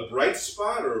 a bright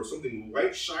spot or something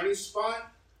white, shiny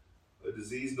spot, a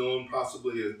disease known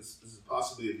this is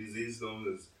possibly a disease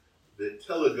known as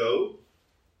vitiligo,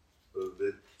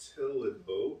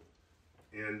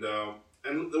 and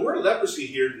the word leprosy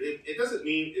here, it doesn't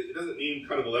mean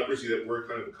kind of a leprosy that we're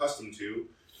kind of accustomed to.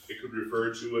 It could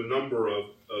refer to a number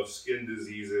of skin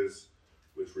diseases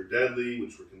which were deadly,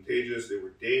 which were contagious, they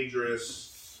were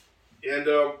dangerous, and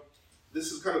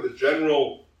this is kind of the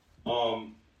general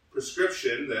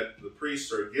prescription that the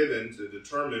priests are given to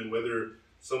determine whether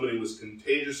somebody was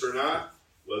contagious or not,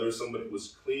 whether somebody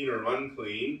was clean or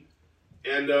unclean.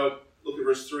 And look at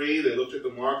verse 3. They looked at the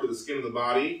mark of the skin of the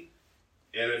body,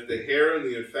 and if the hair and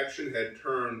the infection had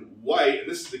turned white,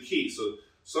 and this is the key. So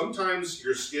sometimes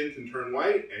your skin can turn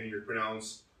white, and you're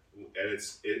pronounced, and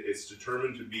it's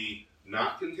determined to be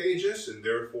not contagious, and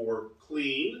therefore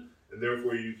clean, and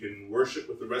therefore you can worship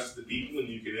with the rest of the people, and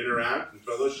you can interact and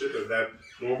fellowship and have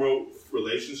normal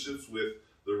relationships with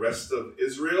the rest of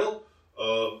Israel.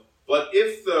 But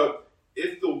if the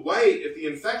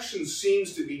infection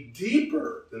seems to be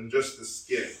deeper than just the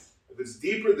skin, if it's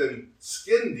deeper than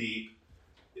skin deep,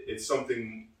 it's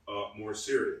something more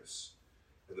serious.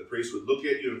 And the priest would look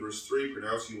at you in verse 3,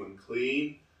 pronounce you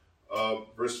unclean.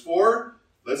 Verse 4,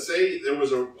 let's say there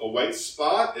was a white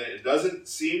spot and it doesn't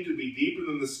seem to be deeper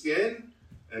than the skin,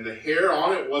 and the hair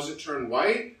on it wasn't turned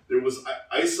white. There was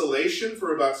isolation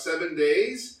for about 7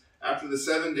 days. After the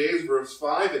 7 days, verse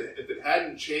 5, if it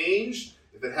hadn't changed,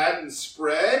 if it hadn't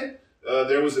spread,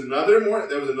 there was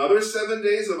another 7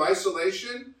 days of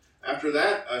isolation. After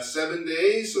that, 7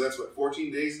 days, so that's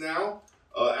 14 days now.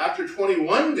 After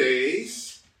 21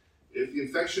 days, if the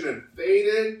infection had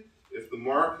faded, if the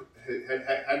mark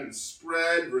hadn't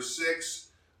spread, verse 6,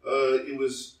 it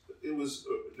was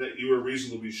that you were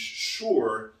reasonably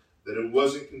sure that it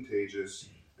wasn't contagious,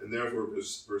 and therefore,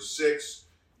 verse 6,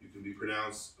 you can be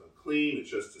pronounced clean. It's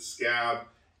just a scab.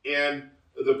 And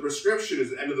the prescription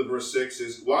is the end of the verse 6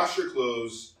 is wash your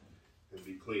clothes and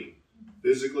be clean.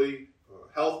 Physically,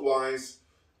 health-wise,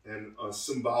 and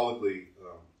symbolically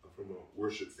from a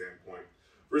worship standpoint.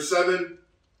 Verse 7,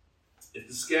 if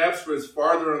the scab spreads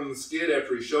farther on the skin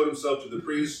after he showed himself to the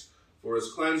priest for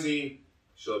his cleansing, he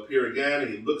shall appear again,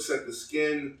 and he looks at the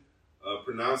skin,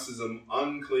 pronounces them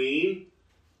unclean.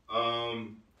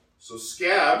 So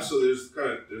scab, so there's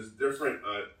different,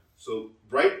 so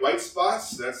bright white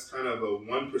spots, that's kind of a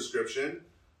one prescription.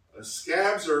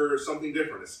 Scabs are something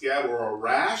different. A scab or a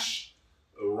rash.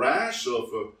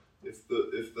 So if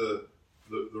the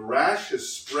rash has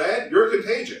spread, you're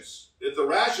contagious. If the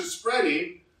rash is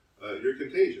spreading, you're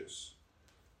contagious.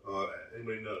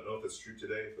 Anybody know if that's true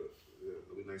today?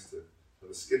 It'll be nice to have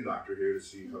a skin doctor here to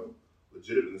see how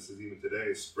legitimate this is even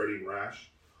today, spreading rash.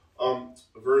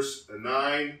 Verse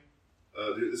 9,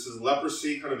 this is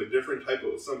leprosy, kind of a different type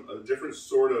of, a different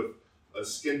sort of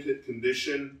skin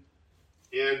condition.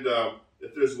 And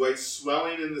if there's white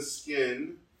swelling in the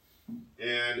skin,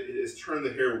 and it has turned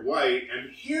the hair white,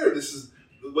 and here, this is,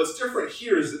 what's different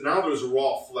here is that now there's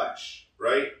raw flesh,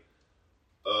 right?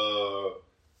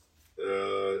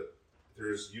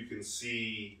 You can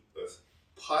see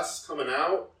pus coming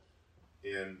out,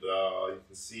 and you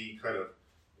can see kind of,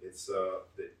 it's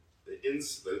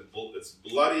it's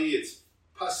bloody, it's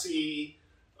pussy,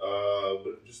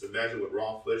 but just imagine what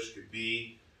raw flesh could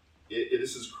be.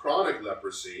 This is chronic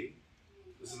leprosy.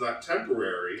 This is not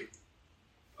temporary.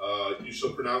 You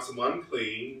shall pronounce him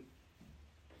unclean.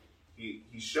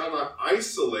 He shall not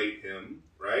isolate him,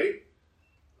 right?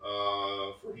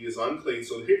 For he is unclean.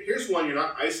 So here's one, you're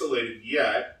not isolated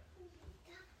yet.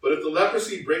 But if the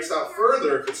leprosy breaks out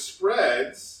further, if it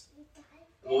spreads,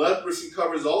 and the leprosy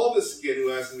covers all of the skin who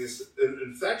has an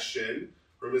infection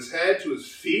from his head to his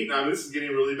feet. Now this is getting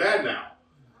really bad now.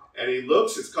 And he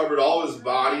looks, it's covered all his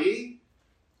body.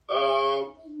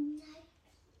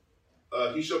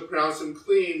 He shall pronounce him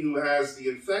clean who has the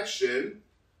infection.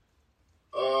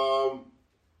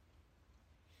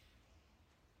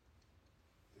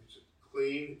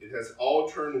 Clean. It has all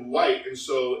turned white, and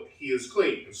so he is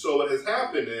clean. And so what has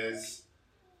happened is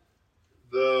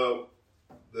this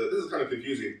is kind of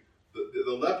confusing.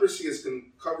 The leprosy has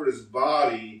covered his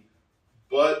body,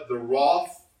 but the raw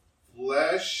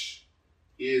flesh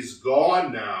is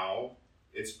gone now.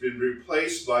 It's been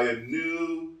replaced by a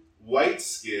new white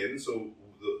skin. So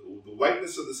the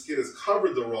whiteness of the skin has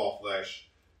covered the raw flesh.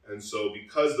 And so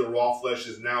because the raw flesh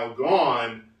is now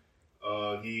gone,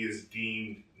 he is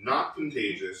deemed not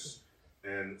contagious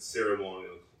and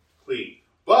ceremonially clean.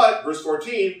 But, verse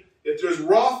 14, if there's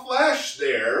raw flesh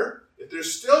there, if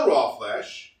there's still raw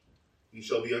flesh, he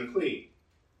shall be unclean.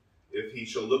 If he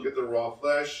shall look at the raw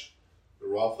flesh,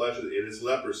 it is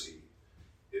leprosy.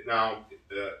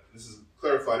 This is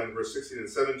clarified in verse 16 and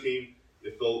 17.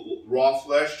 If the raw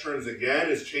flesh turns again,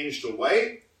 is changed to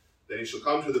white, then he shall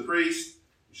come to the priest,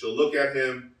 he shall look at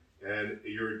him, and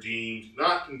you're deemed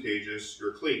not contagious,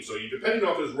 you're clean. So depending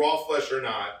on if there's raw flesh or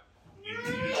not, you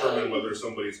determine whether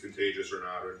somebody's contagious or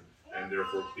not, and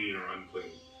therefore clean or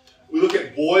unclean. We look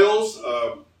at boils.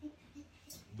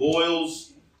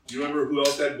 Boils, do you remember who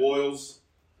else had boils?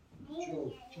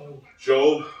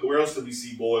 Job. Where else did we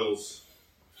see boils?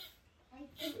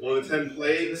 One of the 10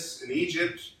 plagues in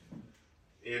Egypt.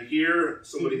 And here,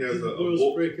 somebody has a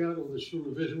boils break out on the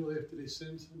children of Israel after they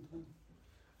sin sometimes?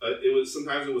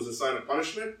 Sometimes it was a sign of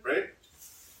punishment, right?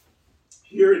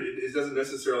 Here, it doesn't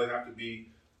necessarily have to be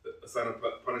a sign of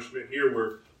punishment. Here,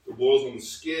 where the boils on the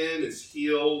skin, it's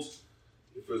healed.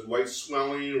 If there's white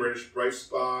swelling, reddish bright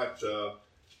spot.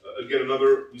 Again,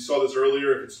 we saw this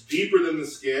earlier. If it's deeper than the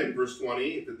skin, verse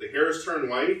 20, if the hairs turn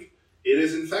white, it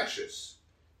is infectious.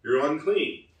 You're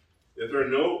unclean. If there are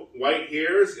no white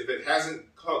hairs, if it hasn't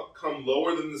come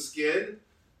lower than the skin,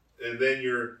 and then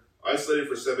you're isolated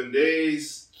for 7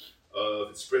 days. If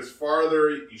it spreads farther,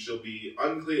 you shall be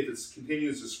unclean. If it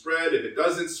continues to spread, if it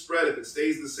doesn't spread, if it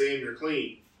stays the same, you're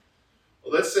clean.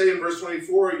 Well, let's say in verse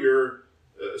 24, your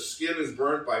skin is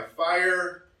burnt by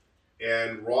fire,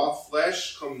 and raw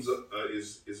flesh comes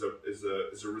is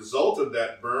a result of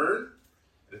that burn.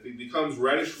 And if it becomes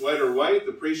reddish, white, or white,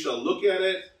 the priest shall look at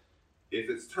it. If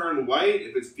it's turned white,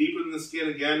 if it's deeper than the skin,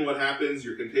 again, what happens?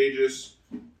 You're contagious.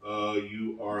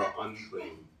 You are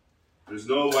unclean. There's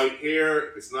no white hair.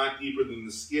 If it's not deeper than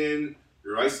the skin,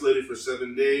 you're isolated for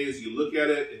 7 days. You look at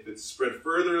it. If it's spread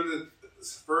further,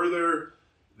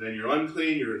 then you're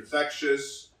unclean. You're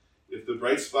infectious. If the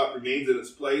bright spot remains in its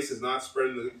place, is not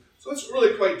spreading. So it's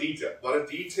really quite detailed. A lot of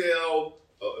detail.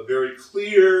 Very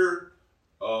clear.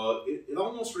 It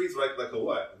almost reads like a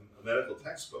what? A medical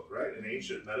textbook, right? An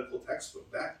ancient medical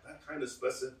textbook. That kind of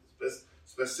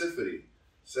Specificity,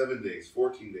 7 days,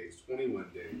 14 days,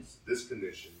 21 days, this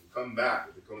condition, come back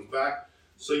if it comes back.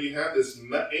 So you have this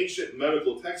ancient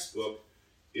medical textbook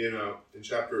in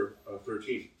chapter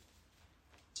 13.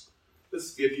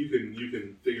 Let's see if you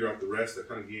can figure out the rest. I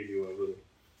kind of gave you a little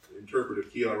interpretive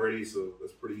key already, so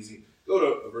that's pretty easy. Go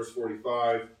to verse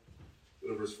 45. Go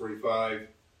to verse 45.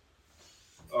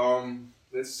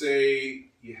 Let's say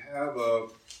you have a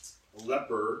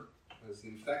leper has the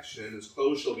infection, his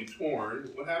clothes shall be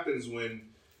torn. What happens when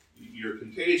you're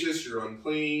contagious, you're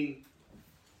unclean?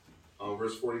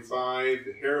 Verse 45,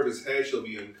 the hair of his head shall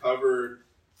be uncovered.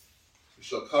 He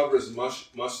shall cover his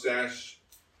mustache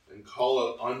and call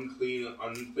it unclean,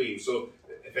 unclean. So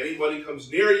if anybody comes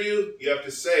near you, you have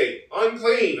to say,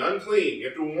 unclean, unclean. You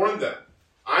have to warn them.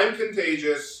 I'm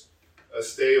contagious.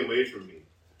 Stay away from me.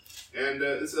 And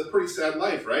it's a pretty sad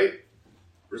life, right?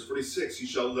 Verse 46, he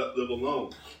shall live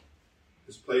alone.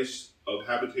 His place of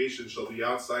habitation shall be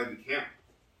outside the camp.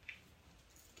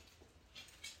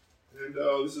 And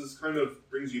this is kind of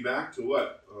brings you back to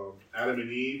what? Adam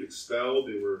and Eve expelled.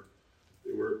 They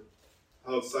were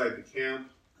outside the camp.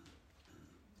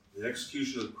 The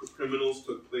execution of criminals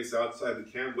took place outside the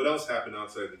camp. What else happened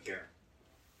outside the camp?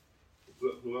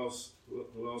 Who else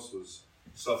was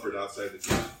suffered outside the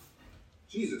camp?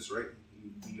 Jesus, right?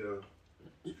 He was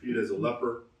treated as a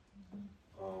leper.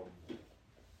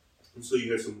 And so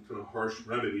you had some kind of harsh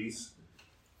remedies.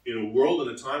 In a world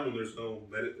and a time when there's nothing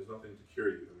to cure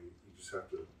you. I mean, you just have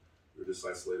to, you're just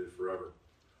isolated forever.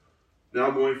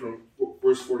 Now going from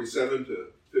verse 47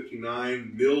 to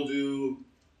 59, mildew.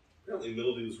 Apparently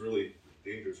mildew is really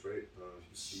dangerous, right?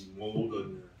 You see mold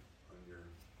on your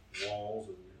walls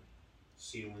and your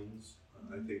ceilings.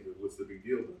 I think that what's the big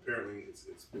deal? But apparently it's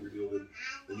a bigger deal than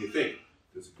you think.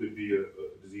 This could be a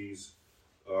disease.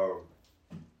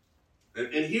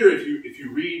 And here, if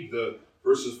you read the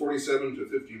verses 47 to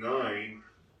 59,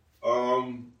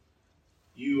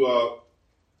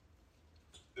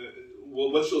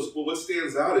 what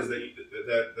stands out is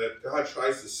that God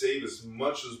tries to save as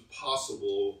much as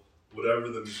possible whatever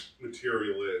the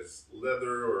material is,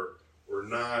 leather or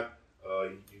not.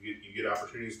 You get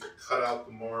opportunities to cut out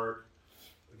the mark.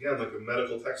 Again, like a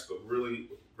medical textbook, really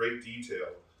great detail.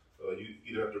 You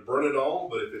either have to burn it all,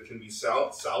 but if it can be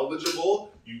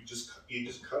salvageable, you just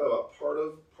cut out part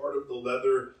of the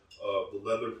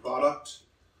leather product,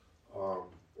 or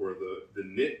the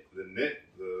knit,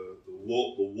 the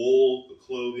wool, the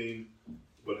clothing,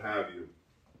 what have you.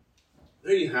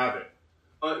 There you have it.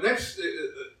 Next,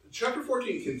 chapter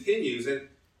 14 continues, and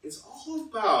it's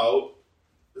all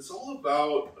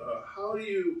about how do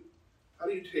you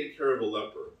take care of a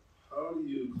leper? How do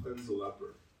you cleanse a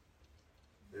leper?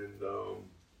 And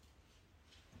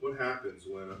what happens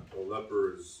when a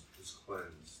leper is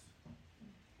cleansed?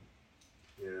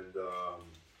 And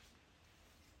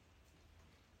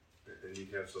you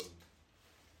have some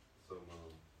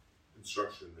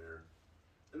instruction there.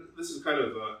 And this is kind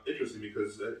of interesting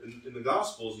because in the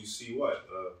Gospels you see what?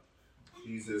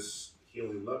 Jesus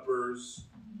healing lepers.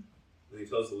 And he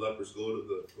tells the lepers, go to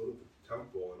the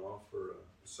temple and offer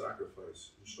a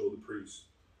sacrifice and show the priest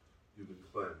you've been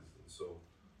cleansed. And so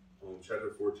chapter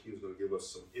 14 is going to give us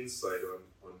some insight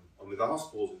on the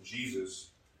Gospels and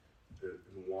Jesus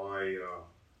and why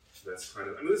that's kind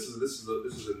of. I mean, this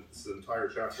is an entire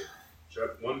chapter.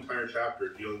 One entire chapter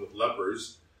dealing with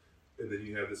lepers, and then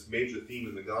you have this major theme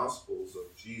in the Gospels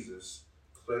of Jesus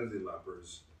cleansing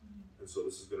lepers, and so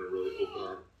this is going to really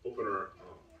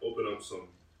open up some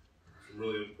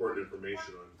really important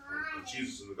information on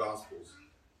Jesus in the Gospels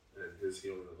and his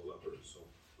healing of the lepers. So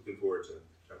looking forward to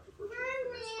chapter 14 for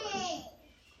next Friday.